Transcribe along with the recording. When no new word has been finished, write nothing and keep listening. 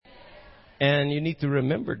And you need to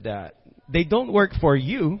remember that. They don't work for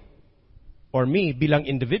you or me bilang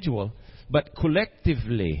individual, but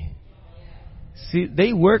collectively. See,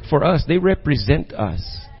 they work for us. They represent us.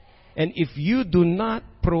 And if you do not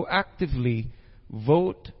proactively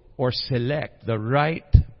vote or select the right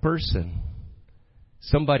person,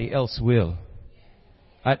 somebody else will.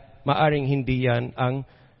 At maaring hindi yan ang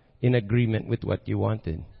in agreement with what you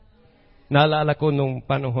wanted. Naalala ko nung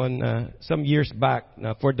panahon, some years back,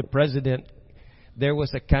 for the president, there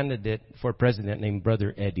was a candidate for president named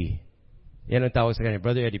Brother Eddie. Yan ang tawag sa kanya.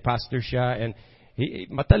 Brother Eddie, pastor siya, and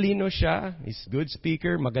matalino siya. He's a good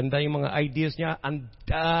speaker. Maganda yung mga ideas niya. Ang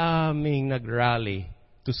daming nagrally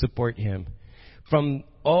to support him. From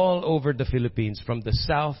all over the Philippines, from the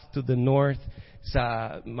south to the north,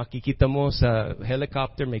 makikita mo sa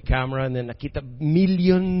helicopter, may camera, and then nakita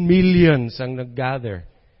millions ang naggather.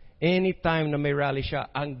 Anytime na may rally siya,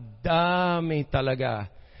 ang dami talaga.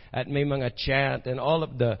 At may mga chant and all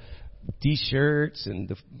of the t-shirts and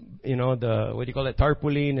the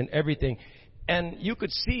tarpaulin and everything. And you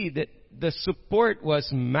could see that the support was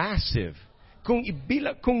massive. Kung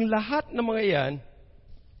lahat ng mga yan,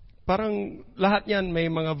 parang lahat yan may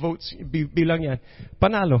mga votes bilang yan,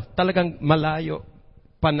 panalo. Talagang malayo,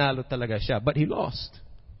 panalo talaga siya. But he lost.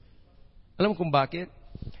 Alam mo kung bakit?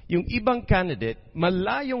 Yung ibang candidate,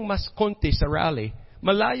 malayong mas konti sa rally,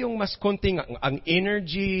 malayong mas konting ang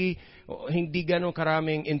energy, hindi ganong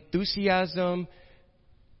karaming enthusiasm,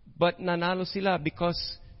 but nanalo sila because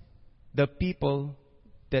the people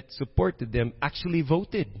that supported them actually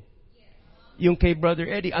voted. Yung kay Brother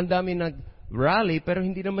Eddie, ang dami nag-rally, pero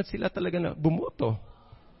hindi naman sila talaga na bumoto.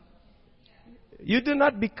 You do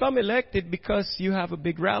not become elected because you have a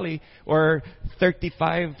big rally or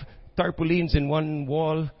 35 tarpaulins in one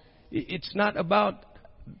wall. It's not about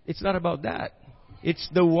that. It's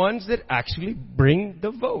the ones that actually bring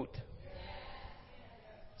the vote.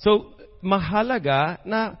 So, mahalaga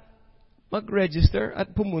na mag-register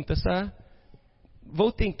at pumunta sa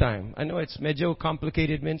voting time. I know it's medyo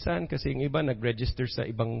complicated minsan kasi yung iba nag-register sa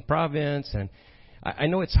ibang province, and I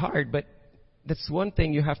know it's hard, but that's one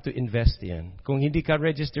thing you have to invest in. Kung hindi ka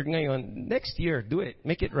registered ngayon, next year, do it.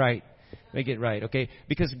 Make it right. Make it right, okay?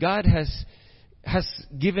 Because God has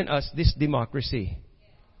given us this democracy.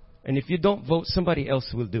 And if you don't vote, somebody else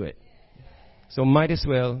will do it. So might as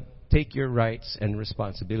well take your rights and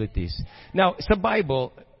responsibilities. Now, sa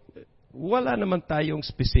Bible, wala naman tayong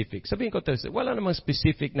specific. Sabihin ko to, wala namang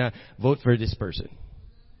specific na vote for this person.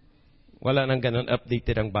 Wala nang ganun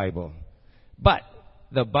updated ang Bible. But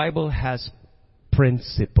the Bible has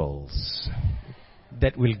principles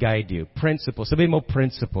that will guide you. Principles. Sabihin mo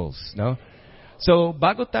principles, no? So,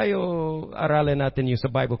 bago tayo aralin natin yung sa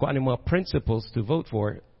Bible kung ano yung mga principles to vote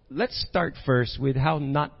for, let's start first with how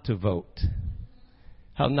not to vote.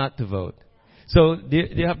 How not to vote. So, do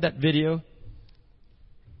you have that video?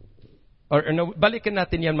 Or no, balikan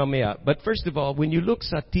natin yan mamaya. But first of all, when you look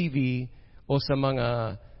sa TV o sa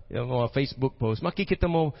mga Facebook posts, makikita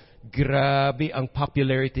mo, grabe ang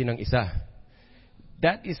popularity ng isa.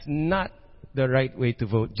 That is not the right way to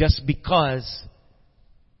vote just because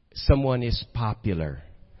someone is popular.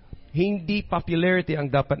 Hindi popularity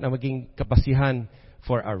ang dapat na maging kabasihan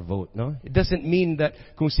for our vote, no? It doesn't mean that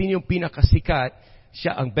kung sino yung pinakasikat,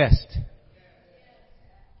 siya ang best.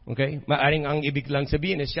 Okay? Maaring ang ibig lang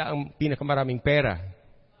sabihin is siya ang pinakamaraming pera.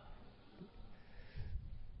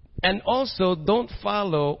 And also, don't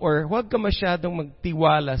follow or huwag ka masyadong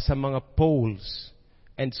magtiwala sa mga polls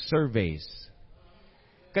and surveys.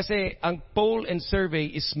 Kasi ang poll and survey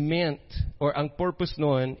is meant, or ang purpose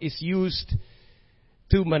noon is used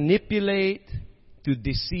to manipulate, to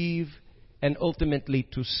deceive, and ultimately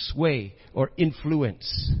to sway or influence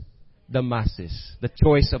the masses, the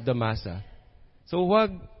choice of the massa. So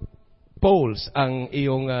wag polls ang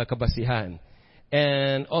iyong kabasihan.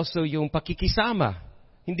 And also yung pakikisama.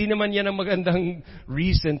 Hindi naman yan ang magandang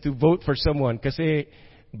reason to vote for someone kasi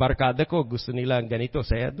barkada ko, gusto nila ganito.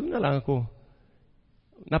 Saya, doon na lang ako.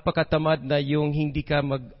 Napakatamad na yung hindi ka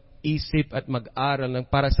mag-isip at mag-aral ng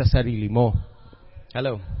para sa sarili mo.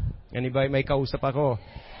 Hello? Anybody may kausap ako?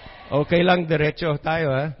 Okay lang, diretso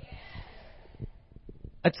tayo, ha?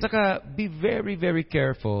 At saka, be very, very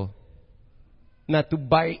careful na to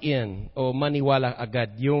buy in o maniwala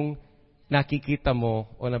agad yung nakikita mo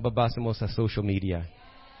o nababasa mo sa social media.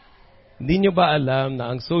 Hindi nyo ba alam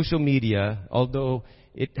na ang social media, although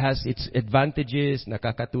it has its advantages,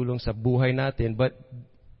 nakakatulong sa buhay natin, but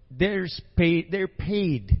they're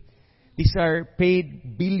paid. These are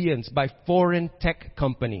paid billions by foreign tech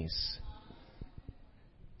companies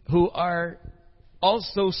who are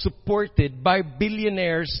also supported by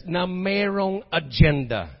billionaires na merong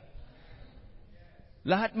agenda.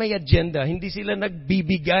 Lahat may agenda. Hindi sila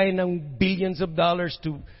nagbibigay ng billions of dollars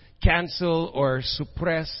to cancel or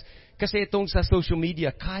suppress. Kasi itong sa social media,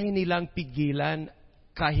 kaya nilang pigilan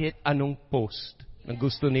kahit anong post na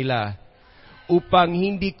gusto nila upang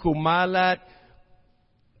hindi kumalat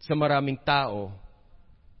sa maraming tao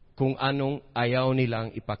kung anong ayaw nilang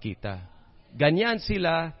ipakita. Ganyan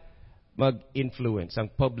sila mag-influence ang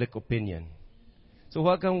public opinion. So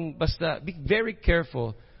huwag kang basta, be very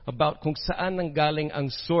careful about kung saan nanggaling ang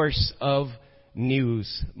source of news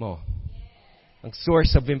mo. Ang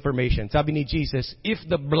source of information. Sabi ni Jesus, if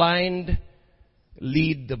the blind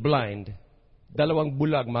lead the blind, dalawang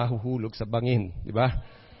bulag mahuhulog sa bangin. Di ba?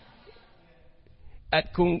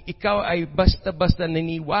 At kung ikaw ay basta-basta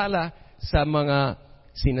naniniwala sa mga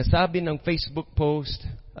sinasabi ng Facebook post,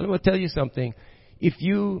 I will tell you something. If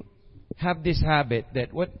you have this habit that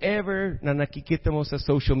whatever na nakikita mo sa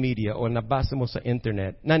social media o nabasa mo sa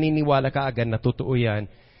internet, naniniwala ka agad na totoo yan,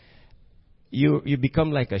 you become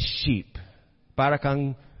like a sheep. Para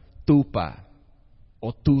kang tupa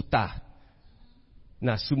o tuta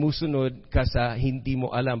na sumusunod ka sa hindi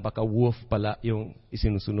mo alam, baka wolf pala yung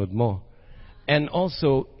isinusunod mo. And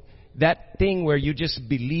also, that thing where you just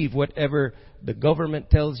believe whatever the government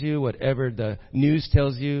tells you, whatever the news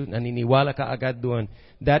tells you, naniniwala ka agad doon,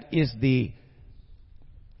 that is the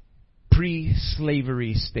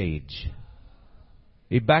pre-slavery stage.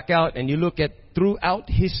 You back out and you look at throughout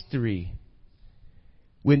history,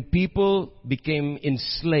 when people became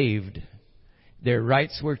enslaved, their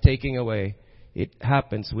rights were taken away. It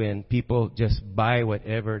happens when people just buy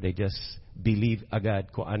whatever, they just believe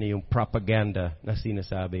agad kung ano yung propaganda na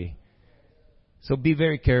sinasabi. So be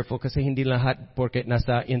very careful kasi hindi lahat porket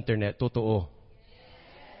nasa internet totoo.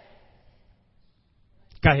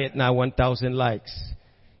 Kahit na 1,000 likes.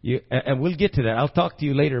 And we'll get to that. I'll talk to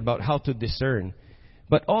you later about how to discern.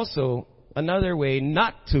 But also, another way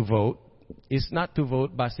not to vote is not to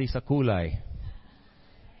vote base sa kulay.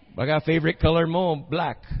 Baga favorite color mo,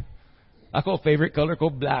 black. Ako, favorite color ko,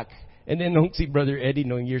 black. And then nung si Brother Eddie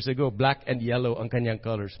noong years ago, black and yellow ang kanyang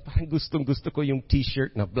colors. Parang gusto ko yung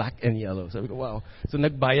t-shirt na black and yellow. Sabi ko, wow. So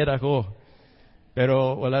nagbayad ako.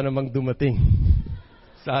 Pero wala namang dumating.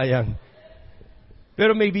 Sayang.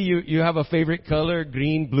 Pero maybe you have a favorite color,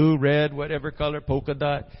 green, blue, red, whatever color, polka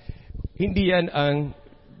dot. Hindi yan ang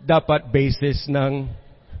dapat basis ng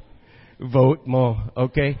vote mo.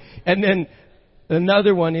 Okay? And then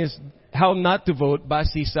another one is how not to vote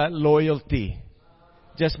base sa loyalty.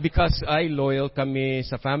 Just because ay loyal kami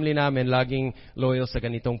sa family namin, laging loyal sa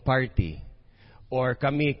ganitong party. Or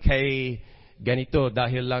kami kay ganito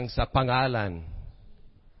dahil lang sa pangalan.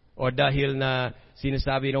 Or dahil na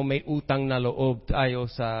sinasabi nung may utang na loob tayo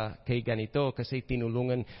sa kay ganito kasi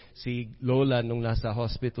tinulungan si Lola nung nasa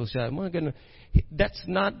hospital siya. Mga ganun. That's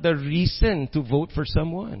not the reason to vote for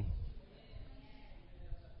someone.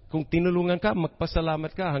 Kung tinulungan ka,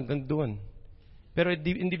 magpasalamat ka hanggang doon. Pero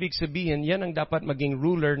hindi ibig sabihin, yan ang dapat maging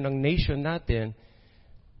ruler ng nation natin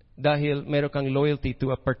dahil meron kang loyalty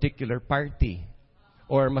to a particular party.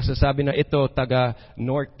 Or masasabi na ito,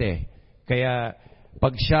 taga-norte. Kaya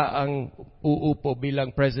pag siya ang uupo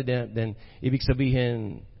bilang president, then ibig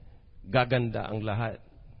sabihin, gaganda ang lahat.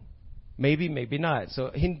 Maybe, maybe not.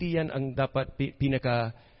 So, hindi yan ang dapat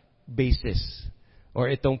pinaka-basis.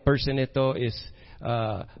 Or itong person ito is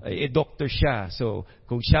doctor siya. So,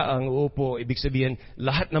 kung siya ang uupo, ibig sabihin,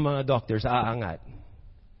 lahat ng mga doctors aangat.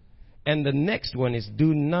 And the next one is,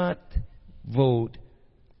 do not vote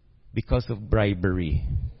because of bribery.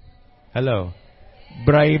 Hello?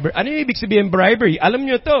 Bribery. Ano yung ibig sabihin bribery? Alam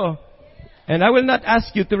nyo to. And I will not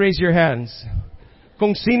ask you to raise your hands.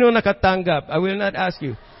 Kung sino nakatanggap, I will not ask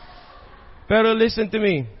you. Pero listen to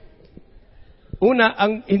me. Una,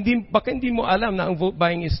 baka hindi mo alam na ang vote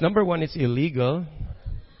buying is, number one, it's illegal.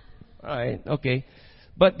 Alright, okay.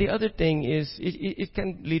 But the other thing is, it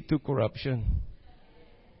can lead to corruption.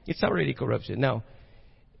 It's already corruption. Now,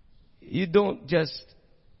 you don't just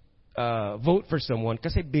vote for someone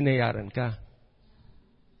kasi binayaran ka.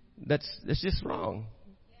 That's just wrong.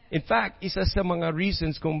 In fact, isa sa mga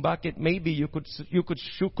reasons kung bakit maybe you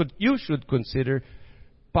should consider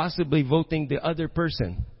possibly voting the other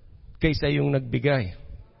person kaysa yung nagbigay.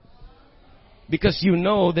 Because you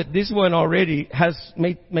know that this one already has,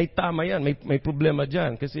 may tama yan, may problema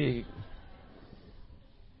dyan. Kasi,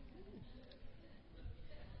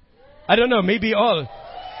 I don't know, maybe all.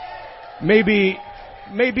 Maybe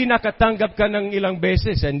nakatanggap ka ng ilang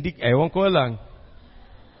beses, hindi, ewan ko lang.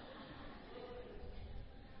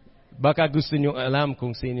 Baka gusto nyo alam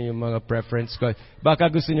kung sino yung mga preference ko. Baka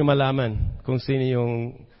gusto nyo malaman kung sino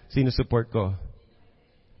yung sinusupport ko.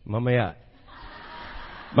 Mamaya,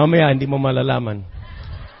 hindi mo malalaman.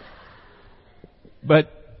 But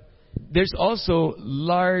there's also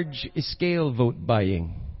large-scale vote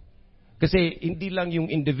buying. Kasi hindi lang yung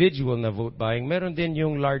individual na vote buying, meron din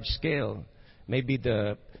yung large-scale. Maybe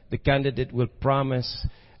the candidate will promise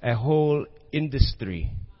a whole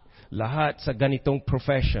industry. Lahat sa ganitong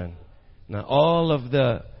profession. Na all of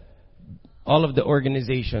the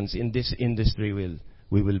organizations in this industry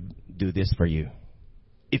we will do this for you.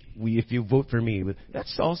 If you vote for me,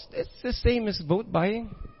 it's the same as vote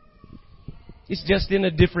buying. It's just in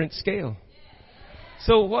a different scale.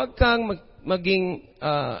 So wag kang maging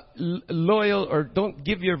loyal, or don't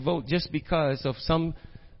give your vote just because of some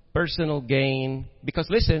personal gain. Because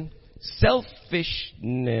listen, selfish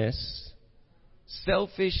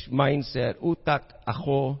mindset, utak,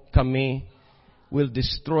 ako, kami, will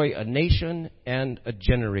destroy a nation and a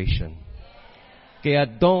generation. Kaya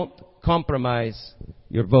don't compromise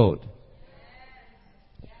your vote.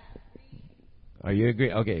 Are you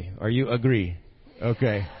agree? Okay. Are you agree?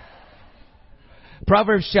 Okay.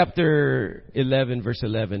 Proverbs chapter 11 verse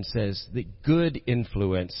 11 says, the good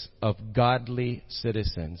influence of godly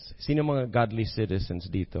citizens. Sino mga godly citizens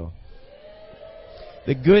dito?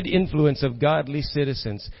 The good influence of godly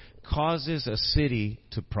citizens causes a city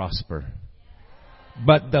to prosper.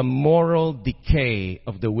 But the moral decay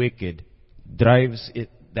of the wicked drives it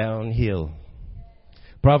downhill.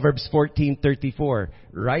 Proverbs 14:34,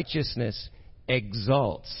 righteousness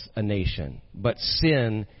exalts a nation, but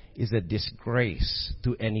sin is a disgrace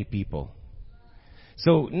to any people.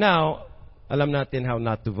 So now, alam natin how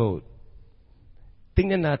not to vote.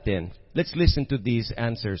 Tingnan natin. Let's listen to these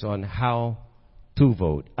answers on how to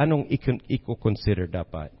vote. Anong i-consider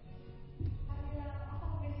dapat?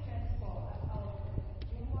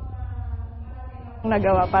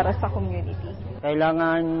 Nagawa para sa community.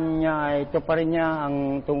 Kailangan niya ay tuparin niya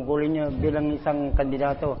ang tungkulin niya bilang isang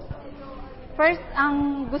kandidato. First,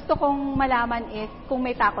 ang gusto kong malaman is kung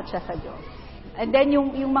may takot siya sa Diyos. And then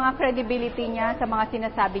yung mga credibility niya sa mga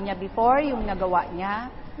sinasabi niya before, yung nagawa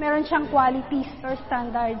niya. Meron siyang qualities or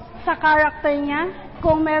standards sa character niya,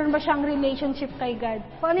 kung meron ba siyang relationship kay God.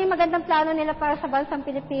 Kung ano yung magandang plano nila para sa bansang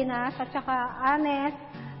Pilipinas, at saka honest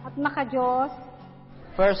at maka-Diyos.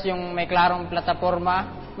 First, yung may klarong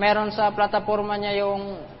plataforma. Meron sa plataforma niya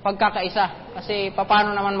yung pagkakaisa. Kasi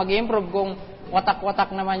paano naman mag-improve kung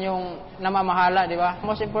watak-watak naman yung namamahala, di ba?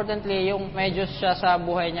 Most importantly, yung may Diyos siya sa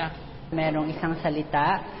buhay niya. Merong isang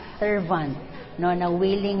salita, servant, no, na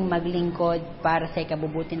willing maglingkod para sa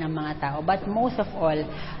ikabubuti ng mga tao. But most of all,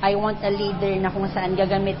 I want a leader na kung saan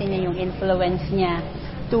gagamitin niya yung influence niya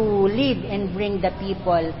to lead and bring the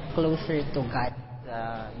people closer to God.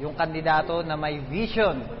 Yung kandidato na may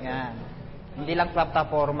vision, yan. Hindi lang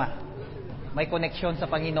plataforma. May connection sa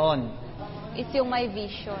Panginoon. It's yung may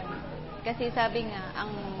vision. Kasi sabi nga,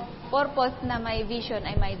 ang purpose na may vision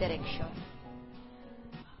ay may direction.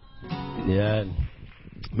 Yan.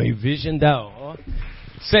 May vision daw. Oh.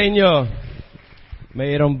 Sa inyo,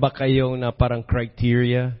 mayroon ba kayong na parang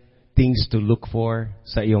criteria, things to look for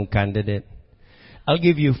sa iyong candidate? I'll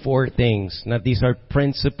give you 4 things. Na these are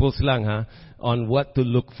principles lang on what to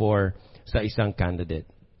look for sa isang candidate.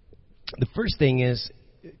 The first thing is,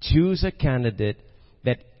 choose a candidate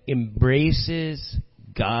that embraces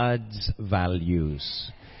God's values.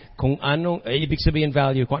 Kung anong, ibig sabihin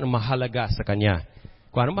value, kung anong mahalaga sa Kanya.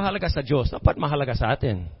 Kung anong mahalaga sa Diyos, dapat mahalaga sa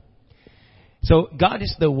atin. So, God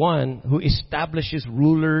is the one who establishes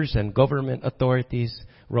rulers and government authorities.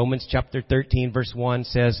 Romans chapter 13 verse 1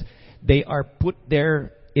 says, they are put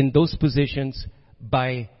there in those positions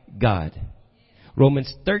by God.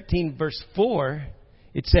 Romans 13 verse 4,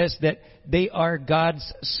 it says that they are God's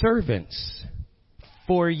servants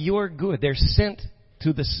for your good. They're sent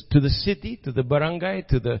to the city, to the barangay,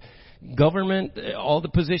 to the government, all the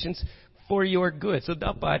positions for your good. So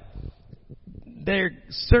dapat they're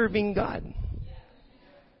serving God.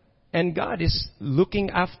 And God is looking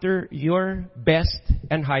after your best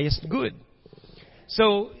and highest good.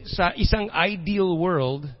 So sa isang ideal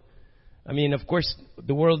world, I mean, of course,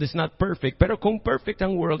 the world is not perfect. Pero kung perfect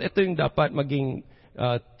ang world, ito yung dapat maging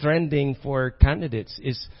trending for candidates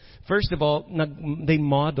is, first of all, they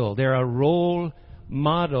model. They're a role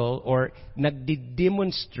model or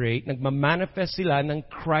nagdi-demonstrate, nagmamanifest sila ng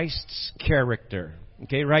Christ's character.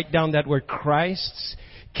 Okay, write down that word, Christ's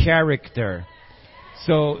character.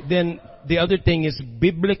 So, then, the other thing is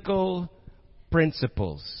biblical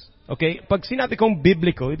principles. Okay? Pag sinabi kong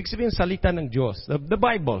biblical, ibig sabihin salita ng Diyos. The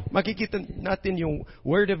Bible. Makikita natin yung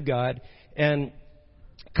Word of God, and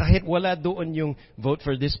kahit wala doon yung vote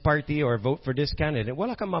for this party or vote for this candidate,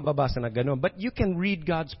 wala kang mababasa na gano'n. But you can read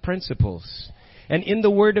God's principles. And in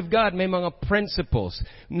the Word of God, may mga principles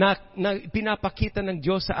na pinapakita ng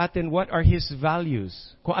Diyos sa atin what are His values.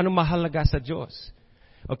 Kung ano mahalaga sa Diyos.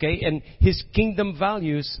 Okay? And His kingdom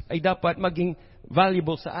values ay dapat maging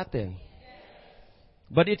valuable sa atin.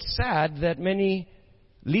 But it's sad that many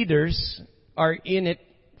leaders are in it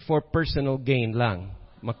for personal gain lang.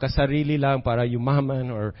 Magkasarili lang para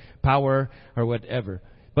yumaman or power or whatever.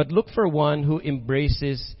 But look for one who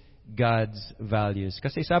embraces God's values.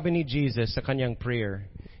 Kasi sabi ni Jesus sa kanyang prayer,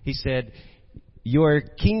 He said, your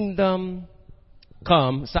kingdom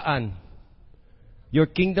come, saan? Your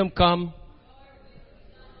kingdom come,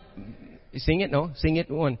 sing it, no? Sing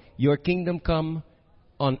it one. Your kingdom come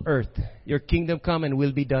on earth. Your kingdom come and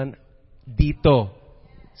will be done dito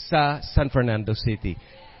sa San Fernando City.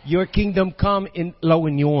 Your kingdom come in La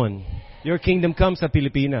Union. Your kingdom come sa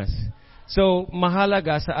Pilipinas. So,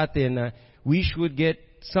 mahalaga sa atin na we should get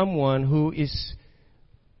someone who is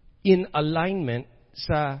in alignment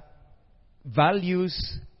sa values,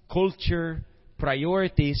 culture,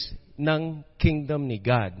 priorities ng kingdom ni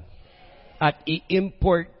God. At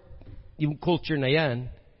i-import yung culture na yan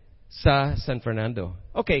sa San Fernando.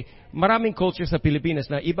 Okay, maraming culture sa Pilipinas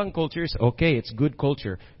na ibang cultures, okay, it's good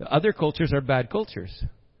culture. Other cultures are bad cultures.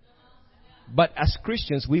 But as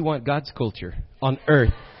Christians, we want God's culture on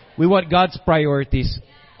earth. We want God's priorities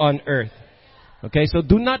on earth. Okay, so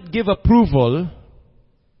do not give approval.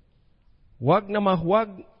 Huwag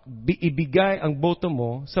ibigay ang boto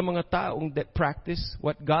mo sa mga taong that practice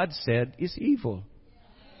what God said is evil.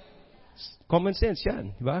 Common sense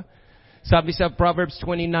yan, di ba? Sabi sa Proverbs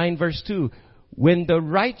 29 verse 2, when the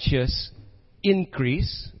righteous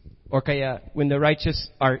increase, or kaya when the righteous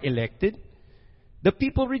are elected, the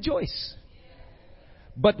people rejoice.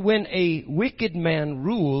 But when a wicked man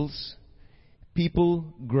rules,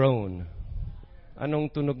 people groan.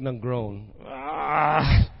 Anong tunog ng groan?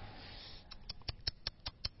 Ah!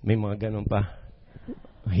 May mga ganun pa.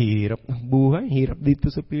 Hirap ng buhay. Hirap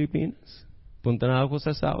dito sa Pilipinas. Punta na ako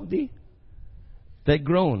sa Saudi. They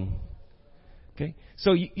groan. Okay?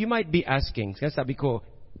 So you might be asking, kaya sabi ko,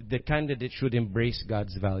 the candidate should embrace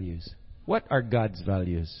God's values. What are God's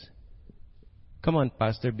values? Come on,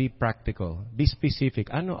 Pastor, be practical. Be specific.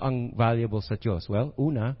 Ano ang valuable sa Diyos? Well,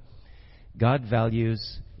 una, God values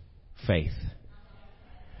faith.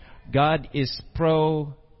 God is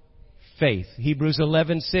pro-faith. Hebrews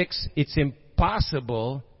 11:6, it's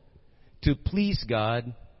impossible to please God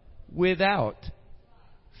without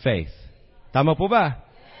faith. Tama po ba?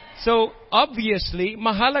 So, obviously,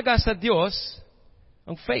 mahalaga sa Diyos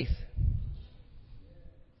ang faith.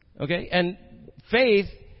 Okay? And faith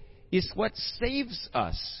is what saves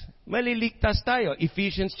us. Maliligtas tayo.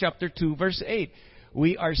 Ephesians chapter 2 verse 8.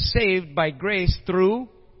 We are saved by grace through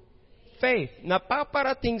faith.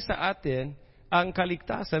 Napaparating sa atin ang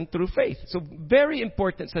kaligtasan through faith. So very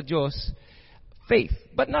important sa Diyos, faith.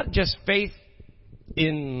 But not just faith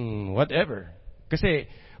in whatever. Kasi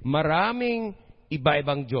maraming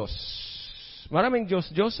iba-ibang Diyos. Maraming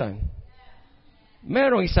Diyos-Diyosan.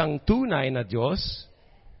 Merong isang tunay na Diyos,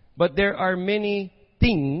 but there are many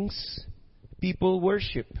things people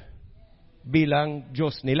worship bilang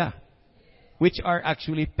Diyos nila, which are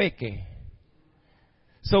actually peke.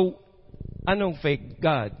 So, anong fake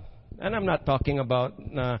God? And I'm not talking about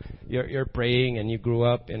you're praying and you grew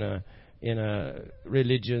up in a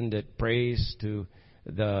religion that prays to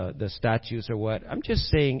the statues or what. I'm just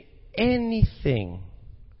saying anything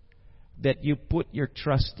that you put your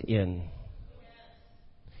trust in,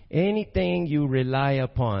 anything you rely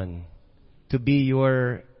upon to be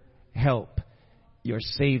your help, your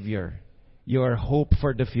savior, your hope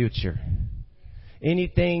for the future.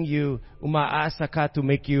 Anything you umaasa ka to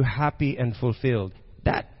make you happy and fulfilled,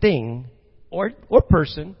 that thing or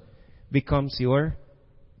person becomes your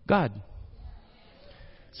God.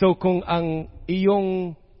 So kung ang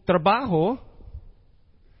iyong trabaho,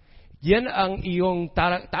 yan ang iyong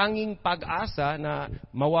tanging pag-asa na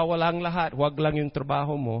mawawalang lahat, wag lang yung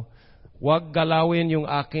trabaho mo, wag galawin yung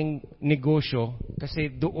aking negosyo kasi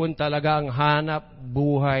doon talaga ang hanap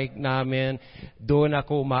buhay namin. Doon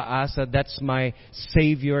ako maasa. That's my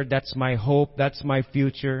savior. That's my hope. That's my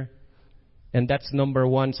future. And that's number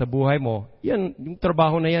one sa buhay mo. Yan, yung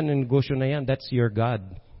trabaho na yan, yung negosyo na yan, that's your God.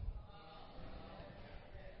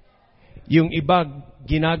 Yung iba,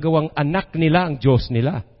 ginagawang anak nila ang Diyos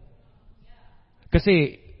nila.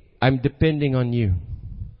 Kasi, I'm depending on you.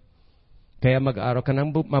 Kaya mag-aaral ka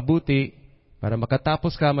ng mabuti para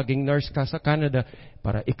makatapos ka, maging nurse ka sa Canada,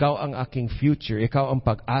 para ikaw ang aking future, ikaw ang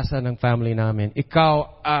pag-asa ng family namin,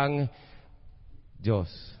 ikaw ang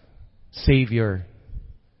Diyos, Savior.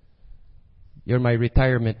 You're my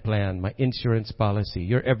retirement plan, my insurance policy.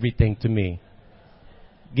 You're everything to me.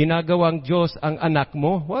 ginagawang Diyos ang anak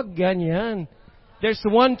mo. Huwag ganyan. There's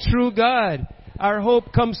one true God. Our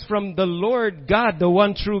hope comes from the Lord God, the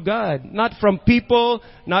one true God. Not from people,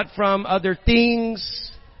 not from other things.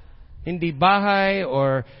 Hindi bahay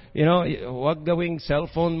or, huwag gawing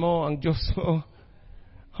cellphone mo ang Diyos mo.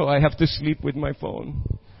 Oh, I have to sleep with my phone.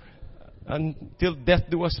 Until death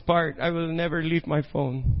do us part, I will never leave my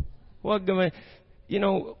phone. Huwag gawin.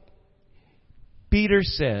 Peter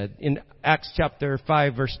said in Acts chapter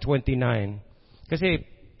 5 verse 29, kasi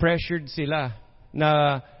pressured sila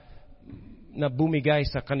na bumigay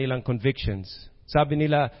sa kanilang convictions. Sabi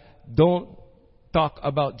nila, don't talk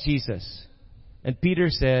about Jesus. And Peter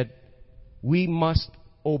said, we must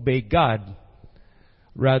obey God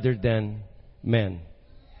rather than men.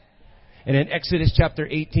 And in Exodus chapter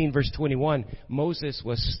 18 verse 21, Moses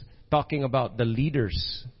was talking about the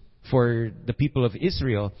leaders for the people of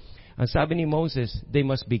Israel. Ang sabi ni Moses, they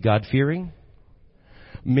must be God-fearing,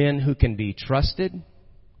 men who can be trusted.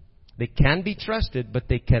 They can be trusted, but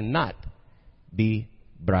they cannot be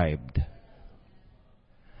bribed.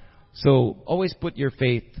 So, always put your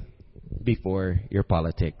faith before your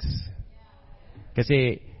politics.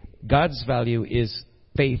 Kasi God's value is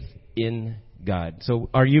faith in God. So,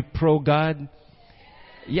 are you pro-God?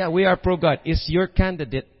 Yeah, we are pro-God. Is your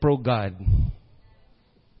candidate pro-God?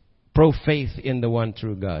 Pro-faith in the one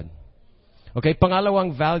true God. Okay,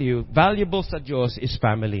 pangalawang valuable sa Diyos is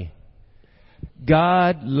family.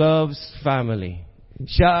 God loves family.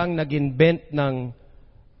 Siya ang nag-invent ng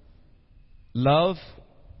love.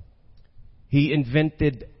 He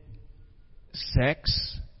invented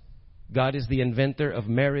sex. God is the inventor of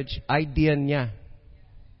marriage. Idea niya.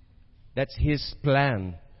 That's His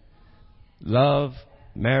plan. Love,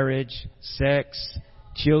 marriage, sex,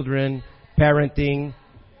 children, parenting.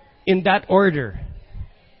 In that order.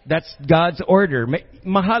 That's God's order.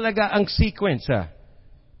 Mahalaga ang sequence.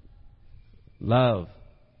 Love,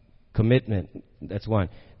 commitment. That's one.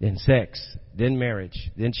 Then sex. Then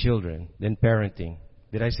marriage. Then children. Then parenting.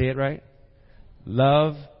 Did I say it right?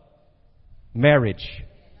 Love, marriage.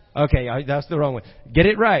 Okay, that's the wrong one. Get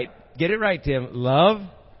it right. Get it right, Tim. Love,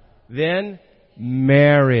 then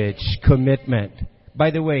marriage, commitment.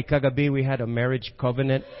 By the way, kagabi we had a marriage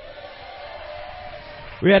covenant.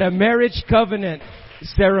 We had a marriage covenant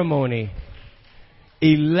ceremony.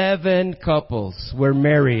 11 couples were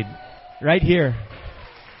married right here.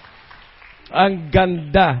 Ang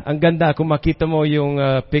ganda. Ang ganda. Kung makita mo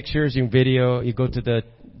yung pictures, yung video, you go to the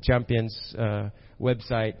Champions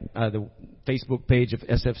website, the Facebook page of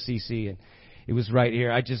SFCC, and it was right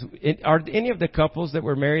here. Are any of the couples that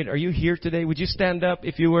were married, are you here today? Would you stand up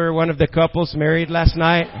if you were one of the couples married last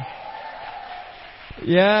night?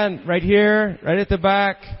 Yeah, right here, right at the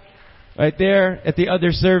back, right there at the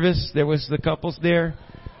other service, there was the couples there.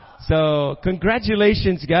 So,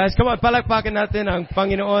 congratulations, guys. Come on, palakpakan natin ang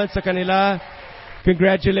Panginoon sa kanila.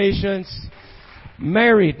 Congratulations.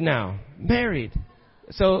 Married now. Married.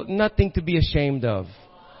 So, nothing to be ashamed of.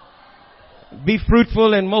 Be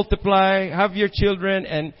fruitful and multiply. Have your children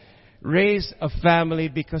and raise a family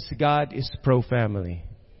because God is pro-family.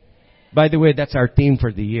 By the way, that's our theme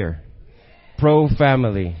for the year.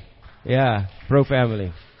 Pro-family. Yeah,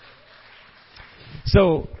 pro-family.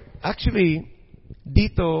 So, actually,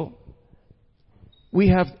 dito,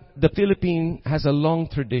 the Philippines has a long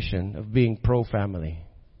tradition of being pro-family.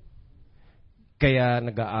 Kaya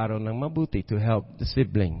nag-aaral ng mabuti to help the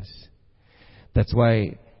siblings. That's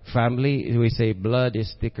why family, we say blood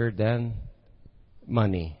is thicker than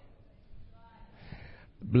money.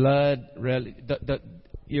 Blood,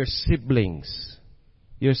 your siblings.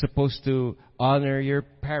 You're supposed to honor your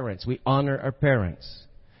parents. We honor our parents.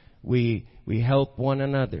 We help one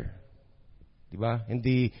another. Diba?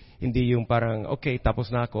 Hindi yung parang, okay,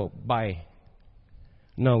 tapos na ako, bye.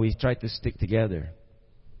 No, we try to stick together.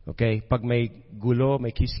 Okay? Pag may gulo,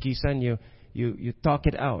 may kiskisan, you talk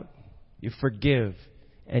it out. You forgive.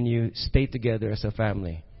 And you stay together as a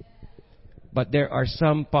family. But there are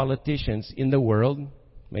some politicians in the world,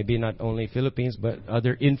 maybe not only Philippines, but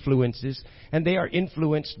other influences, and they are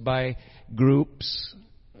influenced by groups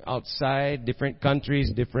outside, different countries,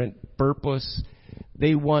 different purpose.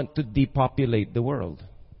 They want to depopulate the world.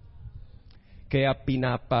 Kaya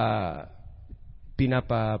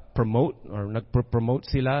pinapa-promote or nagpo-promote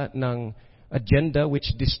sila ng agenda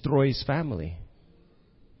which destroys family.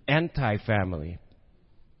 Anti-family.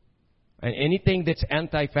 And anything that's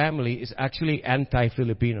anti-family is actually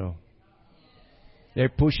anti-Filipino. They're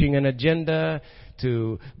pushing an agenda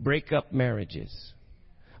to break up marriages.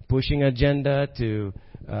 Pushing agenda to,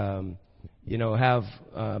 have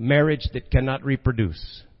marriage that cannot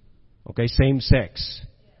reproduce. Okay, same sex.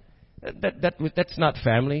 That's not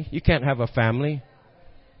family. You can't have a family.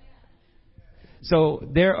 So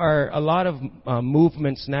there are a lot of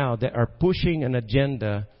movements now that are pushing an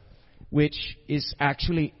agenda which is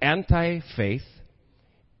actually anti-faith,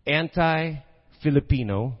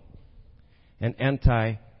 anti-Filipino, and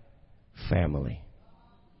anti-family.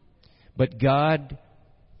 But God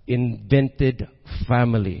invented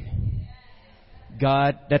family.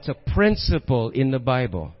 God, that's a principle in the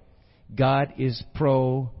Bible. God is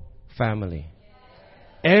pro-family.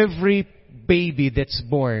 Every baby that's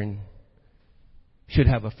born should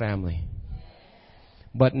have a family.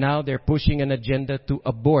 But now they're pushing an agenda to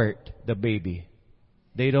abort the baby.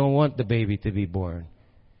 They don't want the baby to be born.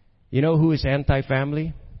 You know who is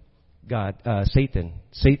anti-family? God, Satan.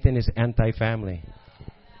 Satan is anti-family.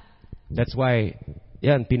 That's why,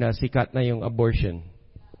 pinasikat na yung abortion.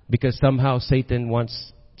 Because somehow Satan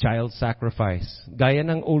wants child sacrifice. Gaya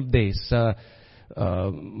ng old days,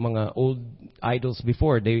 mga old idols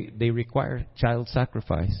before, they require child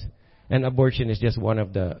sacrifice. And abortion is just one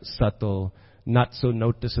of the subtle, not so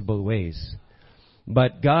noticeable ways.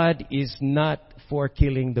 But God is not for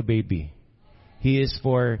killing the baby. He is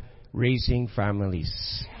for raising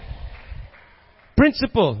families.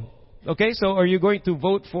 Principle. Okay, so are you going to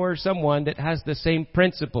vote for someone that has the same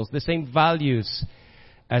principles, the same values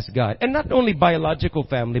as God? And not only biological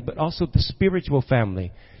family, but also the spiritual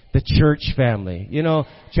family, the church family. You know,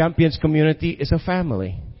 Champions Community is a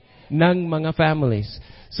family. Ng mga families.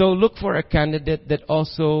 So look for a candidate that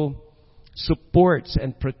also supports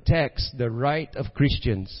and protects the right of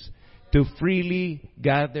Christians to freely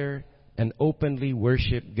gather and openly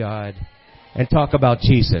worship God and talk about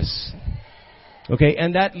Jesus. Okay,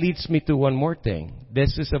 and that leads me to one more thing.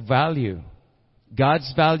 This is a value.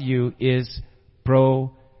 God's value is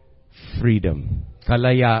pro-freedom.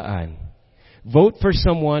 Kalayaan. Vote for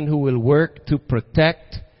someone who will work to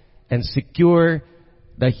protect and secure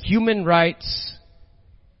the human rights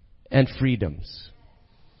and freedoms.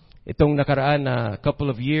 Itong nakaraan na couple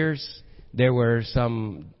of years, there were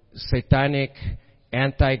some satanic,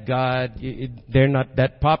 anti-God. They're not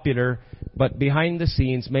that popular. But behind the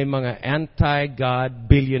scenes, may mga anti-God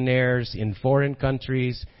billionaires in foreign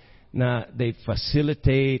countries na they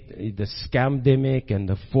facilitate the scamdemic and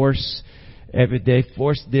the force everyday,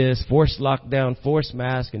 force this, force lockdown, force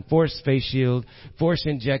mask, and force face shield, force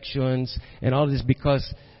injections, and all this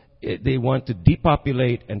because they want to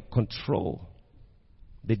depopulate and control.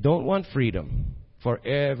 They don't want freedom for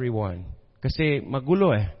everyone. Kasi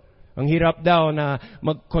magulo eh. Ang hirap daw na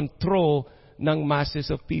mag-control ng masses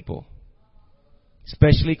of people.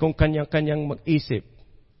 Especially kung kanyang-kanyang mag-isip.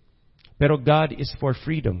 Pero God is for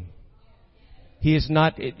freedom. He is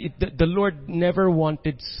not, the Lord never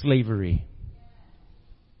wanted slavery.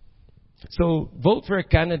 So vote for a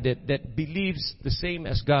candidate that believes the same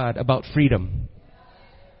as God about freedom.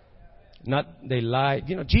 Not they lie.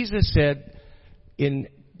 You know, Jesus said in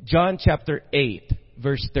John chapter 8,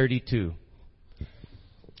 verse 32,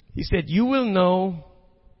 He said, you will know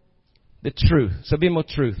the truth. Sabi mo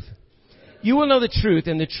truth. You will know the truth,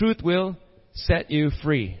 and the truth will set you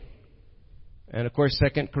free. And of course,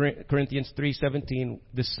 2 Corinthians 3:17,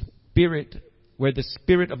 the Spirit, where the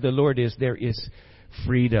Spirit of the Lord is, there is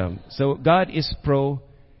freedom. So God is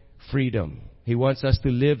pro-freedom. He wants us to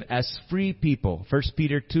live as free people. 1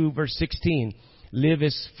 Peter 2, verse 16, live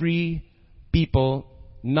as free people,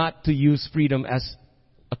 not to use freedom as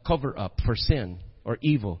a cover-up for sin or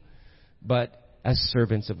evil, but as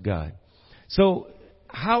servants of God. So,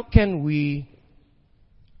 how can we,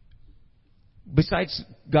 besides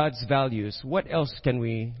God's values, what else can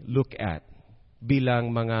we look at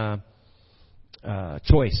bilang mga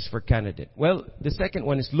choice for candidate? Well, the second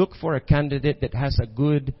one is look for a candidate that has a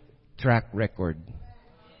good track record.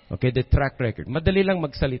 Okay, the track record. Madali lang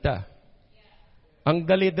magsalita. Ang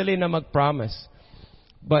dali-dali na mag-promise.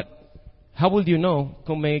 But how will you know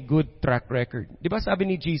kung may good track record? Di ba sabi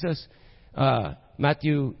ni Jesus,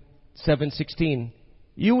 Matthew 7:16,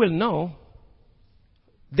 you will know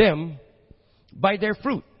them by their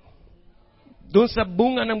fruit. Doon sa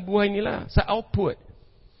bunga ng buhay nila, sa output.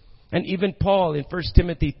 And even Paul in 1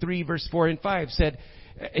 Timothy 3 verse 4 and 5 said,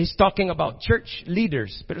 he's talking about church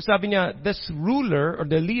leaders. Pero sabi niya, this ruler or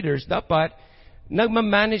the leaders dapat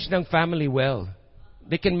nagmamanage ng family well.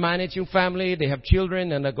 They can manage yung family, they have children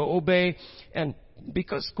na nag-obey. And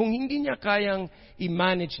because kung hindi niya kayang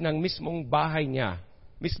i-manage ng mismong bahay niya,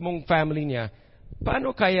 mismong family niya,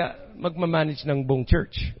 paano kaya magmamanage ng buong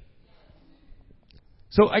church?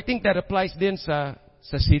 So I think that applies din sa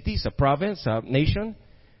city, sa province, sa nation.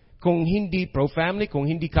 Kung hindi pro-family, kung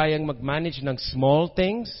hindi kayang mag-manage ng small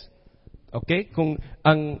things, okay? Kung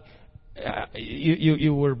ang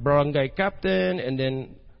you were barangay captain and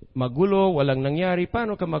then magulo, walang nangyari,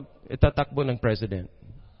 paano ka tatakbo ng president?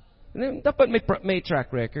 Dapat may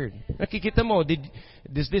track record. Nakikita mo,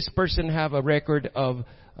 does this person have a record of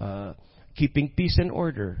keeping peace and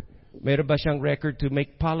order? Meron ba siyang record to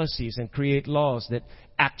make policies and create laws that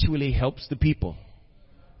actually helps the people?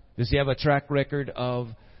 Does he have a track record of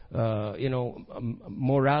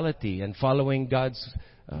morality and following God's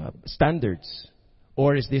standards?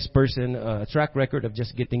 Or is this person a track record of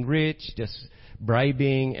just getting rich, just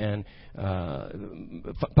bribing and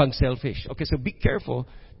pang-selfish? Okay, so be careful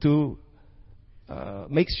to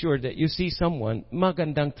make sure that you see someone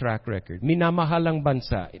magandang track record. Minamahal ang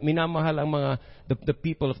bansa. Minamahal ang the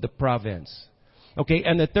people of the province. Okay,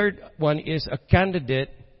 and the third one is a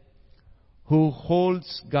candidate who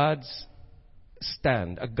holds God's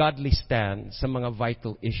stand, a godly stand sa mga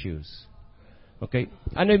vital issues. Okay?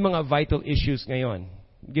 Ano yung mga vital issues ngayon?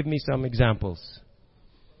 Give me some examples.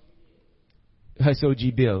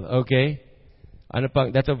 SOG bill, okay? Ano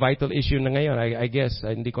pang, that's a vital issue na ngayon. I guess,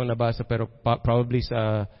 hindi ko nabasa pero probably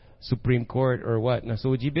sa Supreme Court or what, na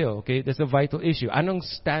SOG bill, okay? That's a vital issue. Anong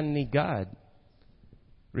stand ni God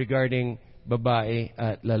regarding babae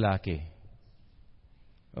at lalaki?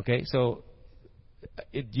 Okay, so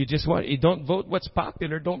you don't vote what's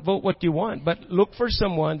popular, don't vote what you want, but look for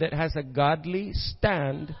someone that has a godly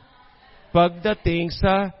stand pagdating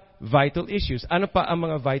sa vital issues. Ano pa ang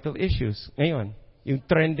mga vital issues ngayon? Yung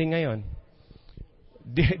trending ngayon.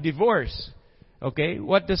 Divorce. Okay,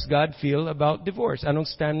 what does God feel about divorce? Anong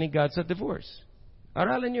stand ni God sa divorce?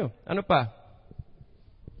 Aralan nyo. Ano pa?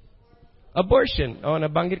 Abortion.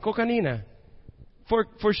 Nabanggit ko kanina.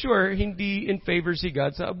 For sure, hindi in favor si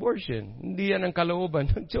God sa abortion. Hindi yan ang kalooban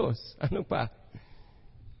ng Diyos. Ano pa?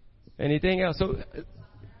 Anything else? So,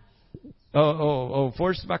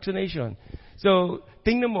 forced vaccination. So,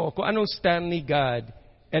 tingnan mo kung anong stand ni God,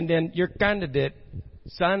 and then your candidate,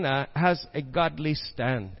 sana, has a godly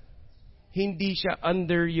stand. Hindi siya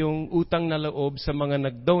under yung utang na loob sa mga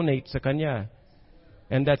nag-donate sa kanya.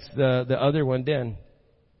 And that's the other one then.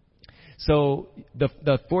 So,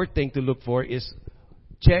 the fourth thing to look for is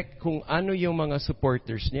check kung ano yung mga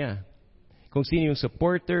supporters niya. Kung sino yung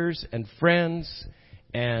supporters and friends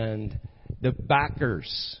and the backers.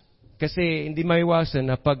 Kasi hindi maiwasan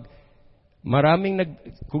na pag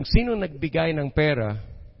kung sino nagbigay ng pera,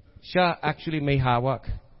 siya actually may hawak.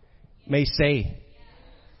 May say.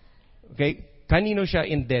 Okay? Kanino siya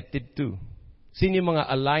indebted to? Sino yung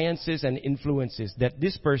mga alliances and influences that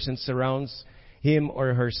this person surrounds him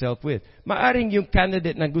or herself with? Maaring yung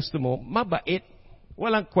candidate na gusto mo, mabait.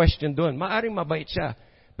 Walang question doon. Maaring mabait siya.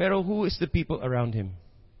 Pero who is the people around him?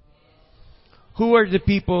 Who are the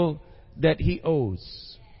people that he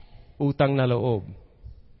owes? Utang na loob.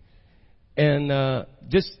 And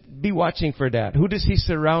just be watching for that. Who does he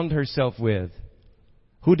surround herself with?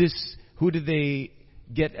 Who do they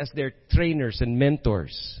get as their trainers and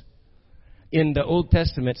mentors? In the Old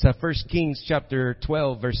Testament, sa 1 Kings chapter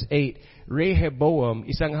 12, verse 8, Rehoboam,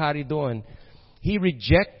 isang hari doon, he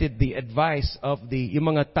rejected the advice of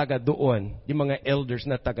yung mga taga doon, yung mga elders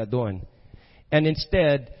na taga doon. And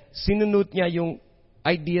instead, sinunod niya yung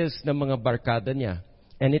ideas ng mga barkada niya.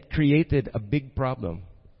 And it created a big problem.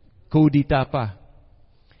 Kudita pa.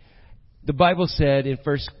 The Bible said in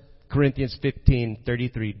 1 Corinthians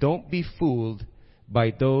 15:33, don't be fooled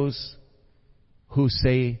by those who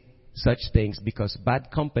say such things, because bad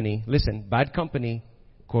company, listen, bad company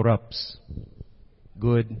corrupts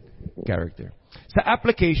good character. Sa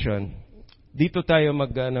application, dito tayo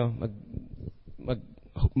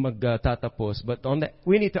magtatapos, but on that,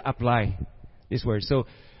 we need to apply this word. So,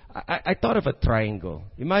 I thought of a triangle.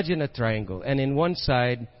 Imagine a triangle, and in one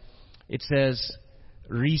side, it says,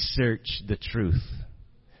 research the truth.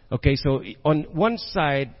 Okay, so on one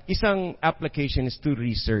side, isang application is to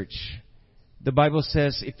research. The Bible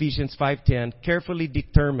says, Ephesians 5:10, carefully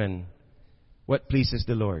determine what pleases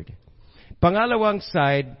the Lord. Pangalawang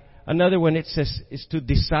side, another one it says, is to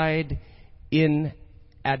decide in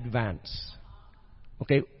advance.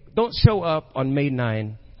 Okay, don't show up on May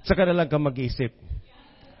 9, saka na lang ka mag-isip.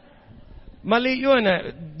 Mali yun.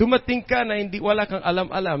 Dumating ka na wala kang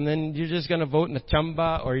alam-alam, then you're just gonna vote na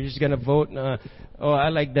chamba, or you're just gonna vote na, oh, I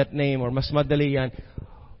like that name, or mas madali yan.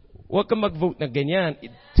 Huwag kang mag-vote na ganyan.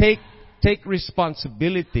 Take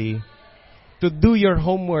responsibility to do your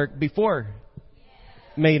homework before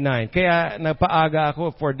May 9. Kaya napaaga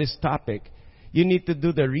ako for this topic. You need to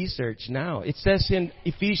do the research now. It says in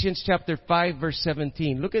Ephesians chapter 5 verse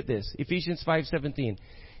 17. Look at this. Ephesians 5:17.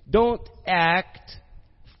 Don't act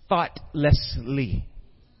thoughtlessly,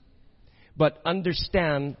 but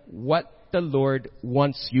understand what what the Lord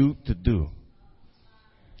wants you to do.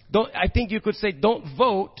 I think you could say, don't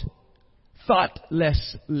vote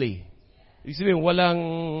thoughtlessly. Ibig sabihin,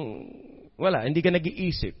 hindi ka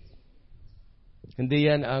nag-iisip. Hindi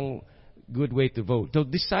yan ang good way to vote. So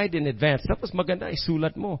decide in advance. Tapos maganda,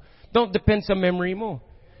 isulat mo. Don't depend sa memory mo.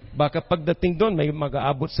 Baka pagdating doon, may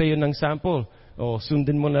mag-aabot sa iyo ng sample. O,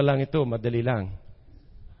 sundin mo na lang ito, madali lang.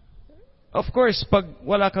 Of course, pag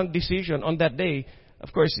wala kang decision on that day,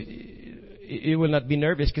 of course, you will not be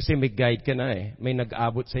nervous kasi may guide ka na eh. May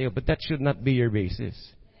nag-aabot sa iyo. But that should not be your basis.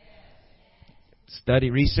 Study,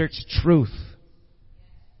 research, truth.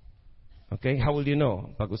 Okay, how will you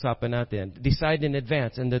know? Pag-usapan natin. Decide in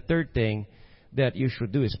advance. And the third thing that you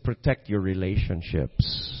should do is protect your relationships.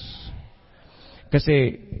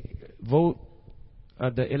 Kasi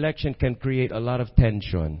the election can create a lot of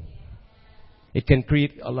tension. It can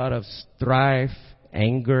create a lot of strife,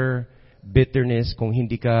 anger, bitterness. Kung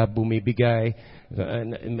hindi ka bumibigay,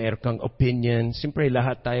 meron kang opinion. Siyempre,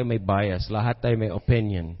 lahat tayo may bias. Lahat tayo may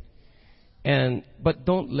opinion. But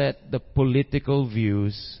don't let the political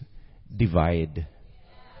views divide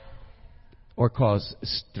or cause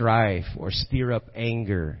strife or stir up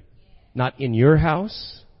anger. Not in your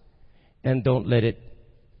house, and don't let it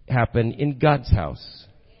happen in God's house.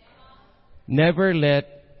 Never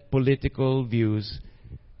let political views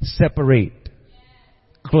separate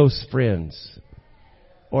close friends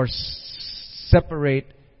or separate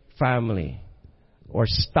family or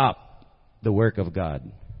stop the work of God.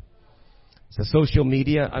 Sa social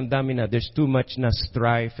media, ang dami na. There's too much na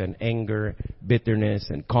strife and anger,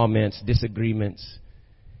 bitterness and comments, disagreements.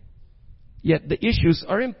 Yet the issues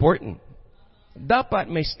are important. Dapat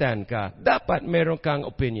may stand ka. Dapat meron kang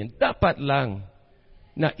opinion. Dapat lang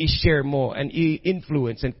na i-share mo and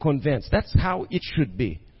i-influence and convince. That's how it should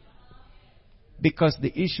be. Because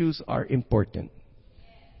the issues are important.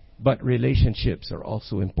 But relationships are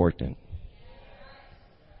also important.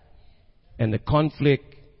 And the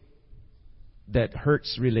conflict that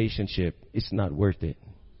hurts relationship is not worth it.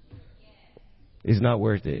 It's not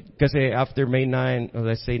worth it. Kasi after May 9, or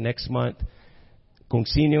let's say next month, kung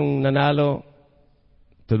sinong nanalo,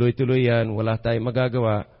 tuloy-tuloy yan, wala tayong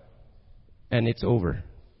magagawa, and it's over.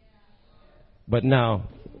 But now,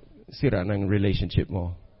 sira ng relationship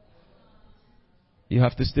mo. You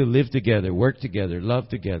have to still live together, work together, love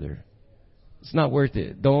together. It's not worth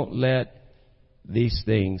it. Don't let these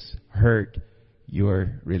things hurt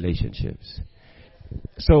your relationships.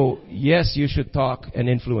 So, yes, you should talk and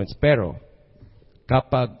influence. Pero,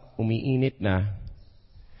 kapag umiinit na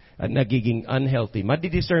at nagiging unhealthy,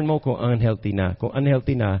 madidiscern mo kung unhealthy na. Kung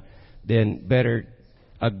unhealthy na, then better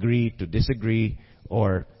agree to disagree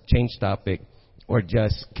or change topic or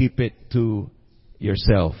just keep it to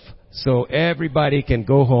yourself. So everybody can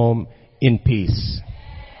go home in peace.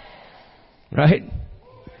 Right?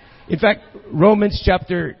 In fact, Romans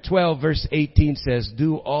chapter 12 verse 18 says,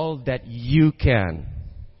 do all that you can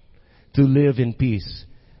to live in peace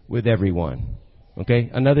with everyone. Okay?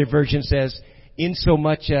 Another version says, in so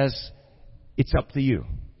much as it's up to you.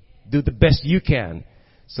 Do the best you can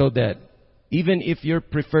so that even if your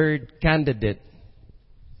preferred candidate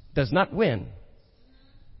does not win,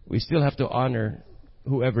 we still have to honor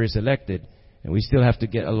whoever is elected and we still have to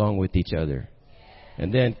get along with each other.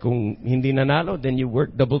 And then, kung hindi nanalo, then you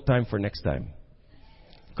work double time for next time.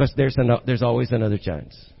 Because there's always another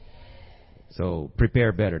chance. So,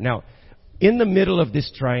 prepare better. Now, in the middle of this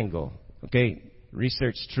triangle, okay,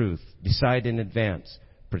 research truth, decide in advance,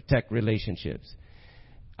 protect relationships.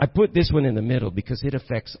 I put this one in the middle because it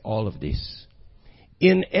affects all of this.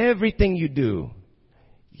 In everything you do,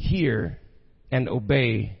 hear and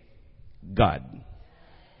obey God.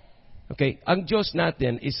 Okay, ang Diyos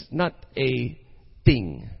natin is not a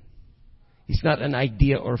thing. It's not an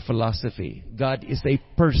idea or philosophy. God is a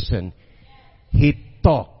person. He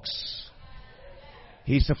talks.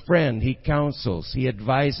 He's a friend. He counsels. He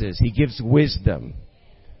advises. He gives wisdom.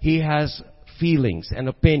 He has feelings and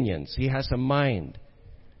opinions. He has a mind.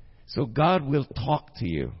 So God will talk to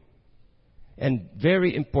you. And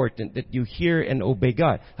very important that you hear and obey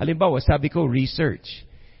God. Halimbawa, sabi ko, research.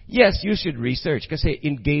 Yes, you should research kasi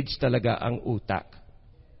engage talaga ang utak.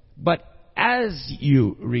 But as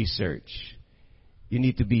you research, you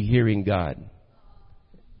need to be hearing God.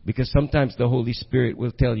 Because sometimes the Holy Spirit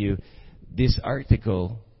will tell you, this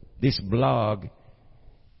article, this blog,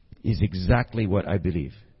 is exactly what I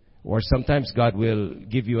believe. Or sometimes God will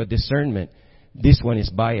give you a discernment. This one is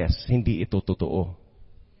biased. Hindi ito totoo.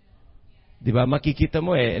 Diba? Makikita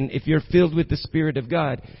mo eh. And if you're filled with the Spirit of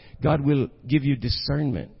God, God will give you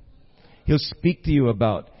discernment. He'll speak to you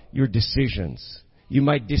about your decisions. You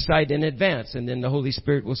might decide in advance, and then the Holy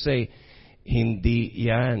Spirit will say, Hindi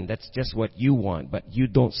yan. That's just what you want. But you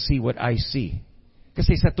don't see what I see.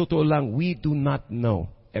 Kasi sa totoo lang, we do not know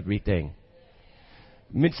everything.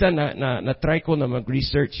 Minsan na-try ko na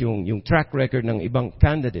mag-research yung track record ng ibang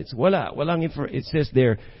candidates. It says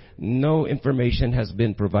there, no information has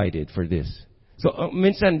been provided for this. So,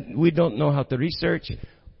 minsan, we don't know how to research,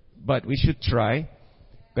 but we should try.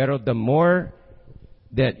 Pero the more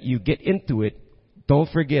that you get into it, don't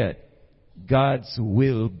forget, God's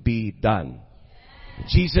will be done.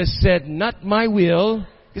 Jesus said, not my will.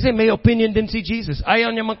 Kasi may opinion din si Jesus. Ayaw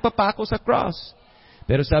niya magpapako sa cross.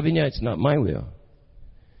 Pero sabi niya, it's not my will.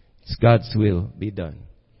 It's God's will be done.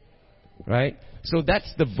 Right? So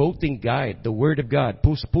that's the voting guide, the Word of God.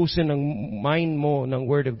 Pusin ang mind mo ng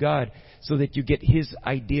Word of God so that you get His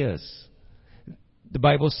ideas. The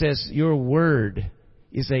Bible says, your Word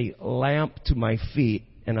is a lamp to my feet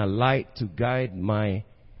and a light to guide my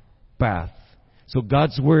path. So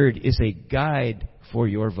God's Word is a guide for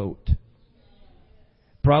your vote.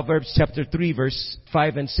 Proverbs chapter 3 verse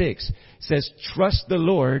 5 and 6 says, trust the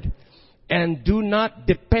Lord and do not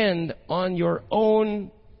depend on your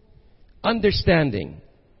own understanding,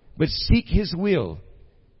 but seek His will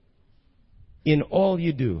in all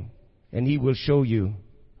you do, and He will show you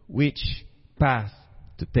which path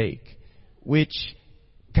to take, which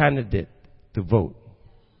candidate to vote.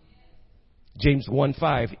 James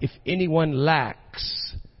 1:5, if anyone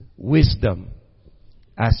lacks wisdom,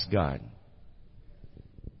 ask God.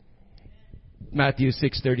 Matthew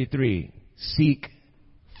 6:33, seek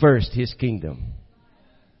first His kingdom.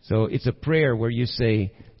 So it's a prayer where you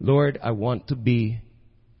say, Lord, I want to be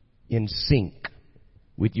in sync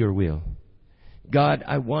with your will. God,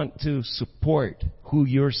 I want to support who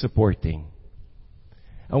you're supporting.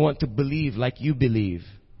 I want to believe like you believe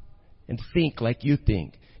and think like you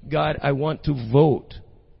think. God, I want to vote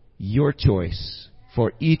your choice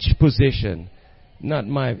for each position, not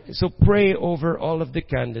my. So pray over all of the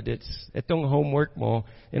candidates. Itong homework mo,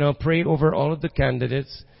 pray over all of the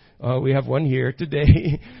candidates. We have one here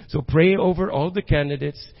today. So pray over all the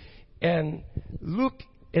candidates and look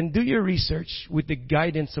and do your research with the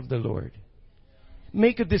guidance of the Lord.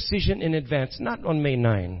 Make a decision in advance, not on May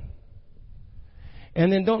 9.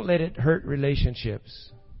 And then don't let it hurt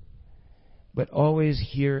relationships. But always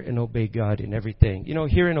hear and obey God in everything.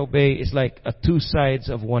 Hear and obey is like two sides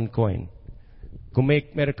of one coin. Kung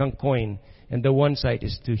meron kang coin, and the one side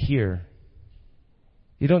is to hear.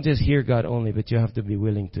 You don't just hear God only, but you have to be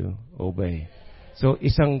willing to obey. So,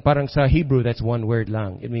 parang sa Hebrew, that's one word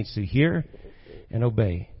lang. It means to hear and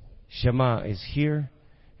obey. Shema is hear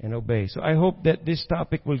and obey. So, I hope that this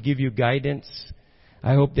topic will give you guidance.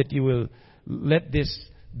 I hope that you will let this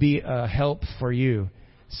be a help for you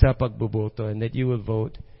sa pagboboto, and that you will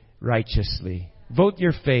vote righteously. Vote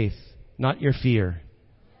your faith, not your fear.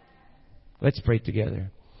 Let's pray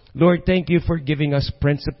together. Lord, thank you for giving us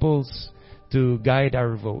principles to guide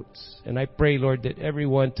our votes. And I pray, Lord, that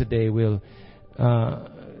everyone today will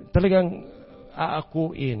talagang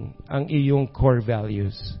aakuin ang iyong core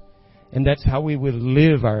values. And that's how we will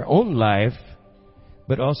live our own life,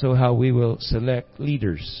 but also how we will select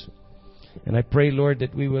leaders. And I pray, Lord,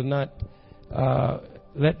 that we will not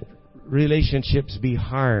let relationships be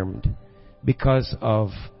harmed because of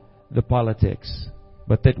the politics,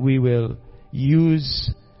 but that we will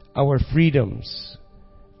use our freedoms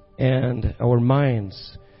and our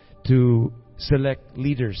minds to select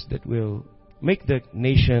leaders that will make the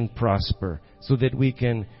nation prosper so that we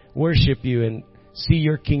can worship you and see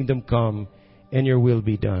your kingdom come and your will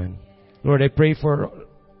be done. Lord, I pray for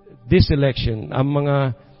this election. Ang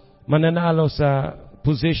mga mananalo sa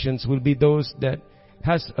positions will be those that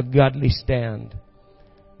has a godly stand.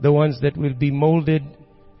 The ones that will be molded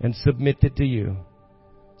and submitted to you.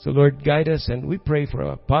 So Lord, guide us, and we pray for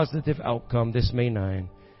a positive outcome this May 9.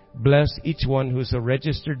 Bless each one who's a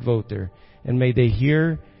registered voter, and may they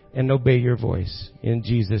hear and obey your voice. In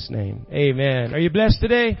Jesus' name. Amen. Are you blessed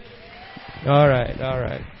today? All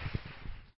right.